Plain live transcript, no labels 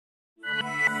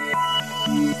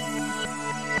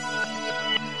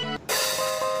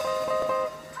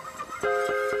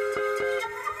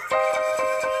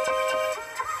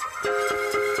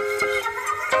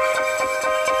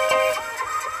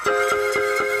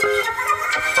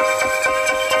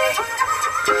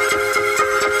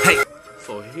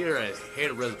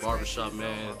F.E.Y Barbershop,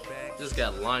 man. Just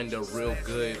got lined up real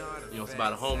good. You know, it's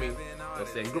about a homie. You know what I'm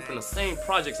saying? He grew up in the same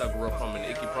projects I grew up from, in the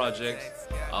Icky projects.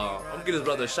 I'm gonna give his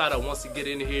brother a shout out once he get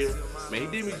in here. Man, he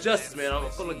did me justice, man. I'm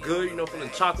feeling good, you know, feeling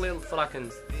chocolate. I feel like I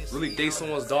can really date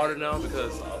someone's daughter now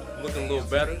because I'm looking a little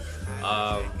better.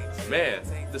 Man,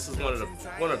 this is one of the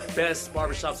best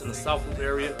barbershops in the South Loop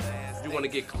area. If you want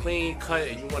to get clean cut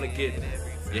and you want to get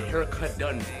your haircut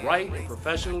done right and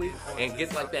professionally and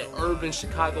get like that urban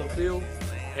Chicago feel,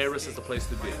 Harris is the place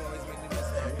to be.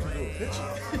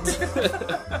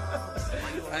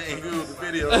 I ain't good with the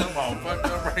video. I'm all fucked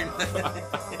up right now.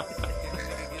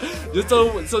 Just tell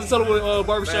them what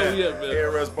barbershop we at, man.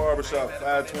 F.E.Y Barbershop,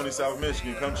 520 South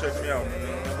Michigan. Come check me out,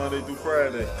 man. Monday through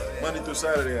Friday. Monday through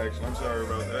Saturday, actually. I'm sorry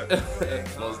about that.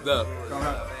 Most up. Come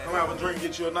have a drink,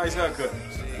 get you a nice haircut.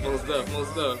 Most up,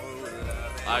 most up.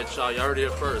 Alright, y'all heard it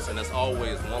here first, and as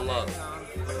always, one love.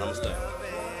 Namaste.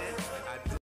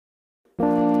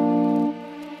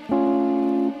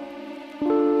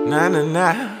 Na na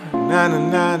na, na na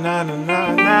na na na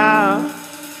na na.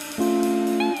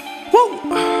 Woo!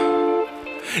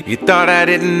 You thought I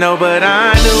didn't know, but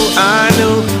I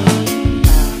knew.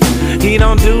 He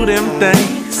don't do them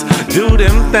things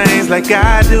like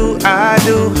I do,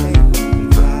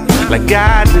 like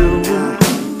I do.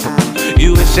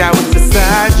 You wish I was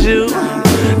beside you,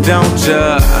 don't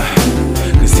ya?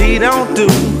 Cause he don't do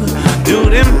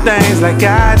them things like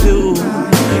I do.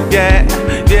 Yeah,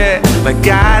 yeah, like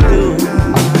I do.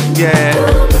 Yeah,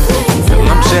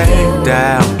 I'm checked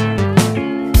out.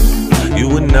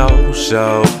 You a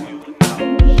no-show,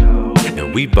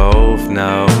 and we both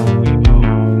know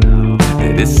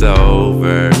that it's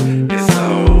over.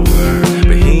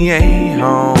 But he ain't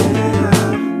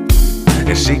home,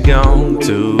 and she gone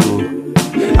too.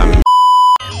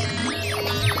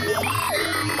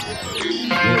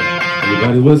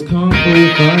 Everybody was kung fu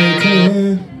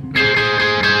fighting.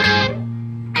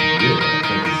 Yeah,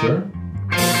 thank you, sir.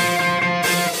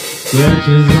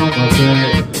 Scratches on my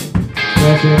back,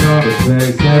 crashing all the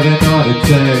text, having all the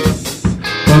texts,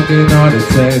 fucking all the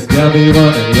texts, got me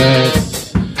running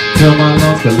legs. Till my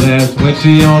lungs collapse when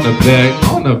she on the back,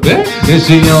 then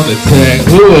she on the tag.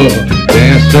 Ooh,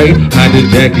 damn straight, hide the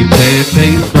Jackie Chan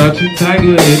face, crouching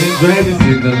tiger, hidden dragon,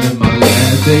 signaling my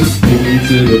last day. Move me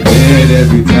to the bed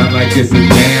every time like it's a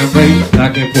jam race.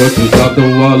 Knocking portraits off the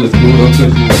wall, it's cool up cause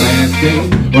it's landscape.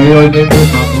 Why you always with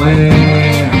my plan?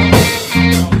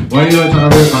 Why you always trying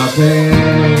to rip my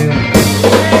pants?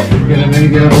 Gonna make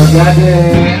it up,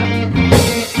 goddamn.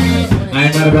 I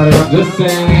ain't mad about it, I'm just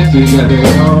saying. She got that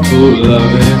kung fu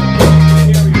loving.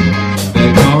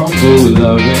 That kung fu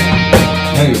loving.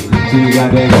 Hey, she got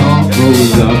that kung fu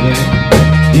loving.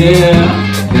 Yeah,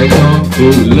 that kung fu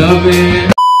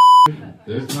loving.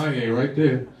 There's Kanye right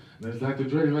there. There's Dr.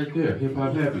 Dre right there. Hip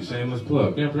Hop Happy, shameless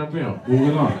plug. Moving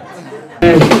on.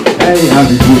 Hey, I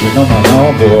be cruising on my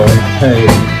longboard. Hey,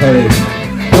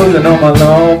 cruising on my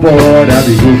longboard. I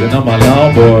be cruising on my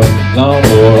longboard.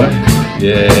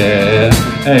 Yeah,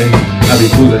 hey, I be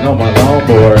cruising on my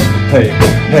longboard. Hey,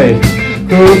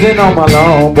 cruising on my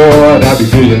longboard. I be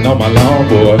cruising on my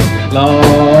longboard.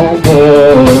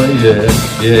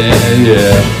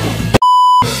 Yeah.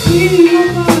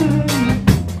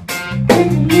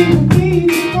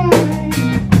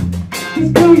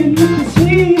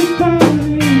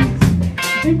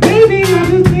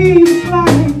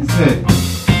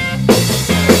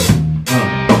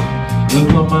 Look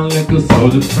on my liquor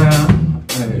soldier crown.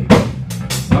 Hey,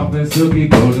 soft and silky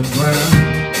golden brown.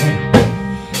 Hey,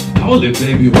 hold it,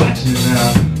 baby, watch it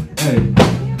now. Hey,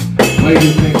 where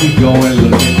you think you going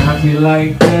looking happy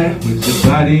like that? With your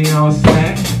body on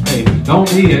snack. Hey, don't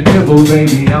be a nibble,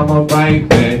 baby, I'ma bite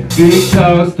back. Big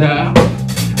dog style.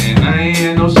 And I ain't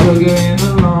had no sugar in a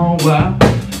long while.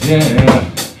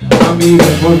 Yeah, I'm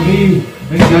even for me.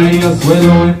 Venga y yo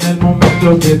suelo en el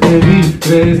momento que te vi.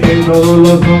 Crees que todos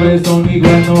los hombres son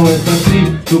igual, no es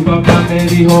así. Tu papá me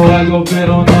dijo algo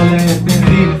pero no le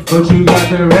entendí. But you got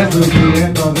the recipe,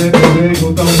 entonces te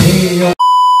pregunto mío.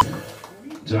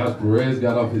 Josh Perez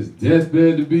got off his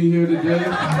deathbed to be here today.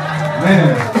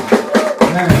 Man.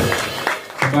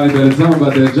 Somebody better tell him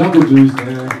about that jungle juice,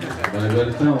 man. Somebody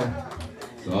better tell him.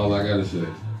 That's all I gotta say.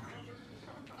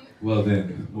 Well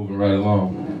then, moving right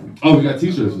along. Oh, we got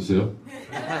t-shirts for sale.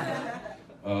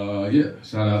 Yeah,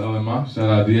 shout out LMI, shout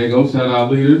out Diego, shout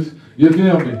out leaders. You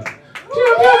feel me?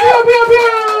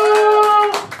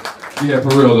 Yeah, for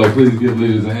real though, please give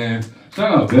leaders a hand.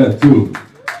 Shout out Beth too.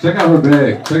 Check out her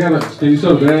bag. Check out her, can you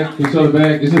show the bag? Can you show the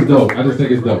bag? It's just dope. I just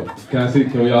think it's dope. Can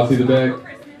we all see the bag?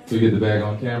 Can we get the bag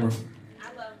on camera?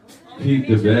 Peep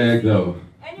the bag though.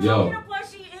 And you're holding a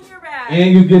plushie in your bag.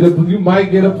 And you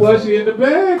might get a plushie in the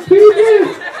bag. Keep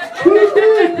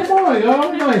it. Come on,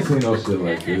 y'all. Nice. Ain't no shit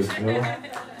like this, yo.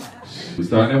 We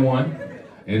starting at 1,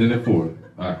 ending at 4. All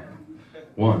right.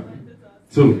 1,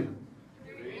 2,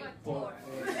 3, 4.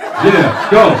 Yeah,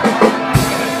 go.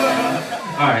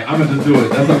 All right, I'm gonna just do it.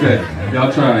 That's okay.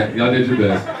 Y'all try it. Y'all did your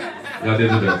best. Y'all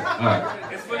did your best. All right.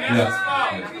 It's Vanessa's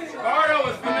fault. Bardo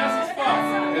is Vanessa's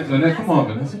fault. It's Vanessa. Come on,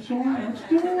 Vanessa. What you want?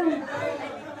 What you doing?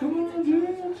 Come on,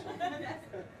 James.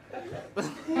 So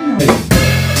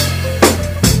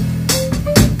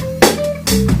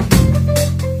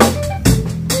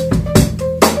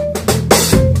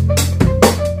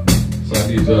I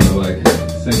need y'all to like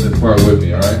sing this part with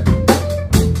me, all right?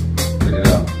 Check it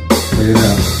out. Check it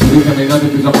out. You can tell me nothing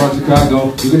because I'm from Chicago.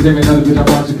 You can tell me nothing because I'm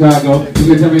from Chicago. You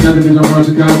can tell me nothing because I'm from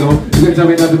Chicago. You can tell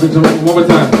me nothing because I'm one more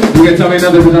time. You can tell me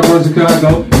nothing because I'm from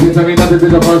Chicago. You can tell me nothing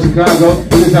because I'm from Chicago. You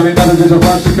can tell me nothing because I'm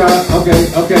from Chicago. Okay.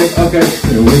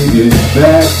 Can we get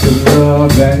back to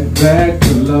love, back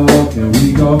to love? Can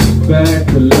we go back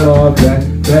to love,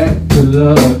 back to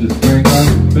love? Just bring us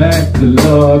back to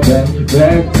love,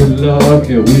 back to love.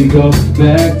 Can we go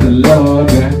back to love,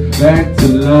 back to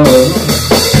love?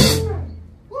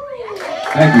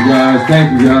 Thank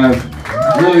you guys.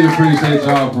 Really appreciate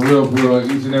y'all for real,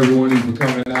 each and every one of you for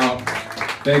coming out.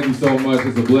 Thank you so much.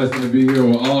 It's a blessing to be here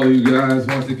with all of you guys.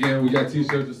 Once again, we got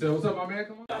t-shirts to sell. What's up, my man?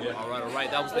 Come on. Yeah. All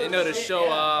right. That was the end of the show.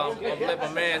 I'm gonna let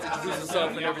my man introduce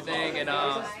himself and everything, and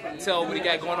tell what he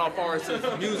got going on as far as his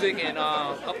music and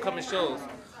upcoming shows.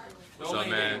 What's up,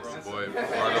 man? It's your boy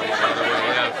Bardo,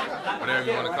 whatever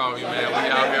you want to call me, man. We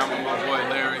out here. I'm with my boy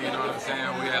Larry, you know what I'm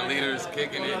saying? We got leaders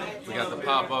kicking it. We got the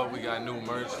pop-up. We got new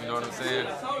merch, you know what I'm saying?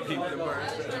 Keep the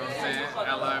merch, you know what I'm saying?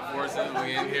 Allied Forces,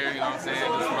 we in here, you know what I'm saying?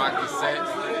 Just rock the set.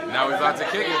 Now we about to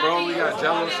kick it, bro. We got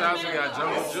Jello shots, we got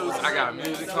Jungle Juice. I got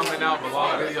music coming out,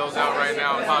 vlog videos out right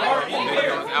now, pop-up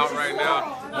videos out right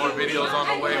now. More videos on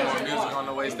the way, more music on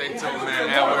the way. Stay tuned, man.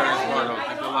 Where is Bardo?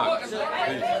 Keep it locked.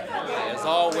 Peace. As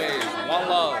always, one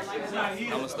love.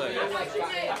 Namaste.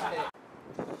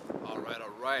 All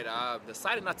right. I've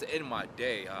decided not to end my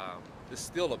day. It's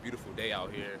still a beautiful day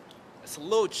out here. It's a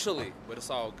little chilly, but it's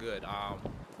all good. I'm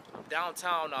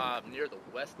downtown near the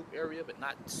West Loop area, but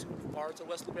not too far to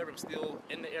West Loop area. I'm still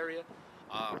in the area.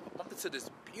 I bumped into this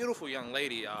beautiful young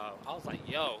lady. I was like,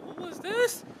 yo, who is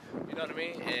this? You know what I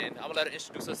mean? And I'm gonna let her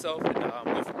introduce herself and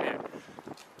go from there.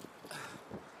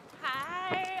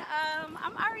 Hi,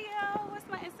 I'm Ariel. What's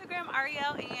my Instagram?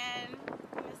 Ariel and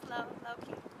Miss Low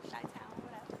Key, Chi-Town,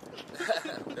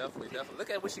 whatever. Definitely. Look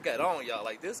at what she got on, y'all.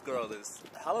 Like, this girl is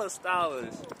hella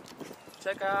stylish.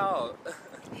 Check her out.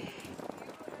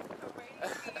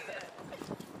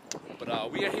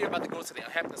 But we are here about to go to the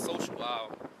Happiness Social.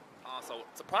 So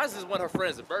surprise is one of her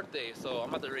friends' birthday, so I'm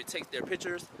about to already take their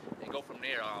pictures and go from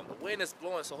there. The wind is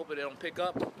blowing, so hopefully they don't pick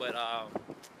up. But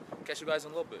catch you guys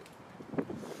in a little bit.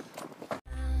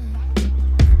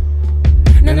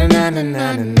 Na na na na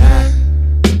na na na.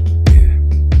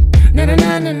 Na na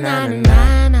na na na na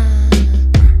na.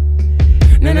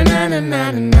 Na na na na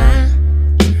na na na.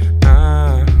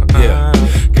 Yeah,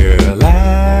 girl, I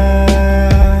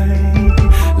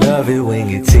love it when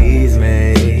you tease me.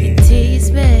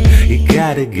 You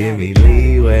gotta give me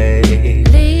leeway.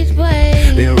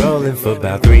 Been rolling for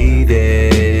about 3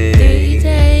 days.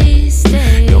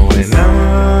 Going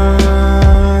on,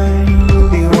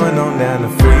 you went on down the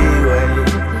freeway.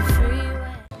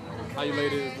 How you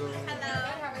ladies doing?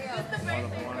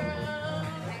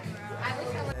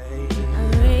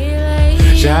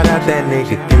 Shout out that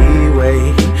nigga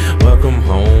 3-way. Welcome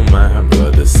home, my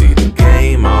brother. See the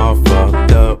game all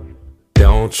fucked up.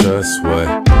 Don't trust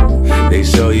what they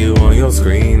show you on your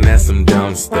screen. That's some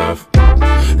dumb stuff.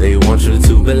 They want you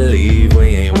to believe we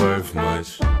ain't worth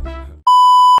much.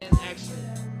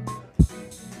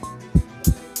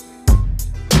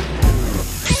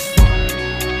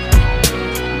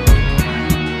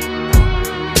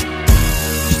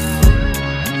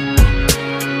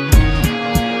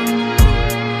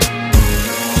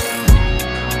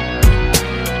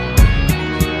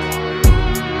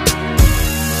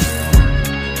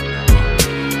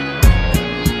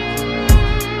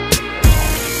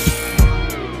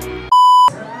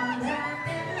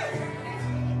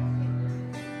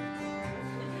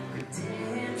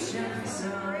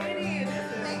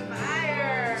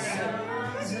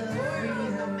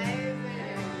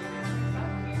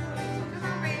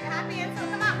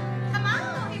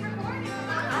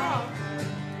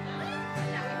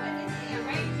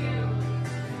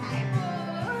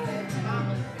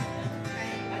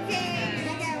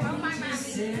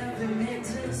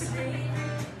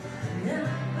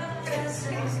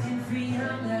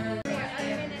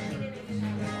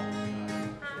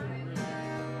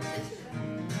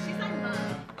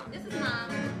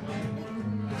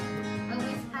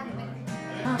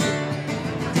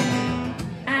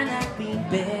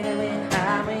 better when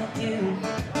I'm with you.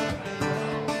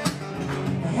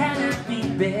 And I'd be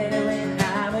better when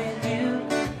I'm with you.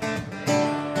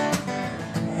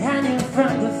 I knew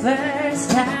from the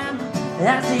first time,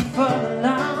 I stayed for a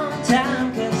long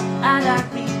time, 'cause I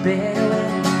like me better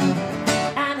when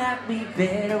I like me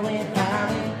better when I'm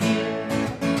with you.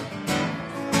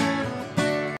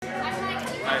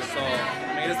 Alright, so I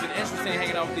mean, it's been interesting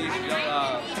hanging out with these young,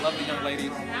 lovely young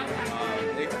ladies.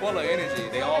 They're full of energy.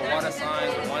 They all water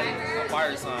signs, one a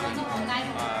fire sign.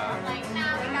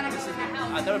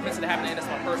 I've never been to the Happening. That's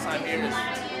my first time here. It's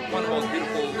one of the most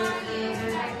beautiful.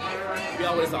 We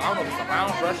always, I don't know if it's a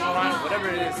lounge, restaurant, whatever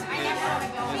it is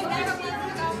beautiful.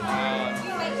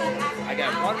 I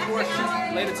got one more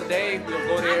shoot later today. We'll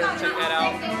go there, check that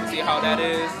out, see how that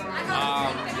is.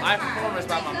 Live performance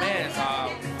by my man. I'm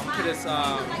gonna put his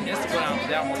Instagram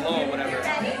down below, whatever.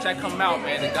 Check him out,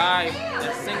 man. The guy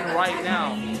that's singing right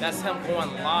now, that's him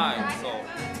going live. So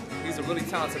he's a really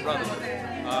talented brother.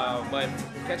 But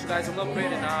catch you guys a little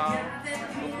bit and go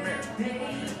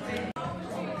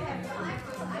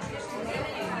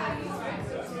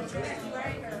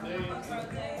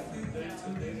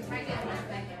from there.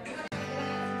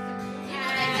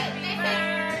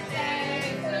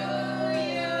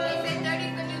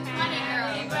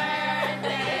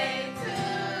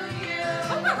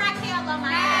 Raquel on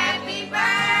my happy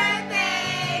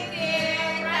birthday,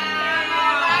 dear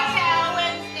Raquel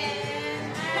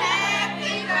Winston.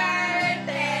 Happy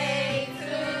birthday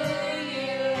to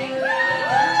you.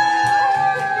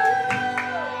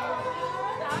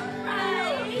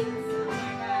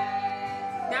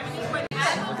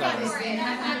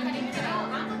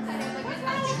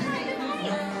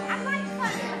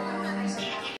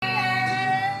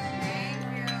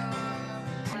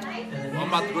 I'm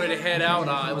about to go ahead and head out.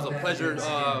 It was a pleasure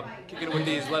kicking it with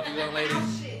these lovely young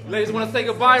ladies. Ladies, want to say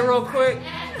goodbye real quick?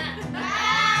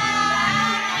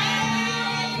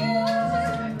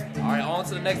 All right, on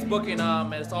to the next booking.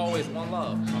 And it's always one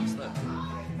love. I'm Slim.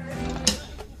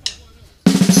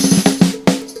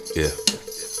 Yeah.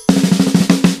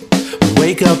 We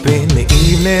wake up in the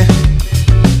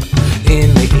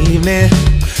evening,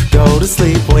 go to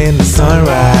sleep when the sun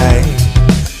rise.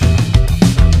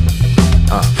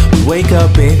 We wake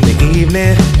up in the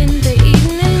evening,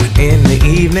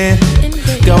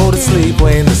 go to sleep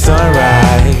when the sun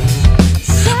rise.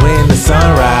 When the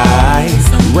sun rise,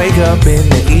 we wake up in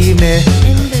the evening,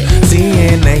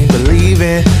 seeing ain't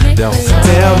believing. Don't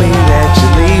tell me that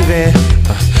you're leaving,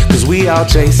 'cause we all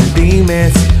chasing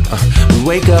demons. We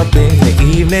wake up in the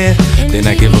evening, then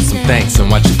I give them some thanks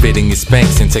and watch you fit in your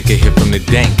Spanx and take a hit from the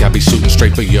dank. I be shooting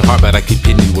straight for your heart, but I keep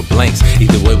hitting you with blanks.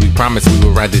 Either way, we promise we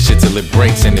will ride this shit till it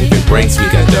breaks, and if it breaks, we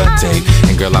got duct tape.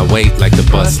 And girl, I wait like the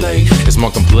bus late. It's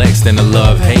more complex than a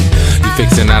love-hate. You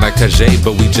fixing out a cajay,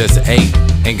 but we just ate.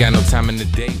 Ain't got no time in the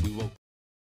day. We woke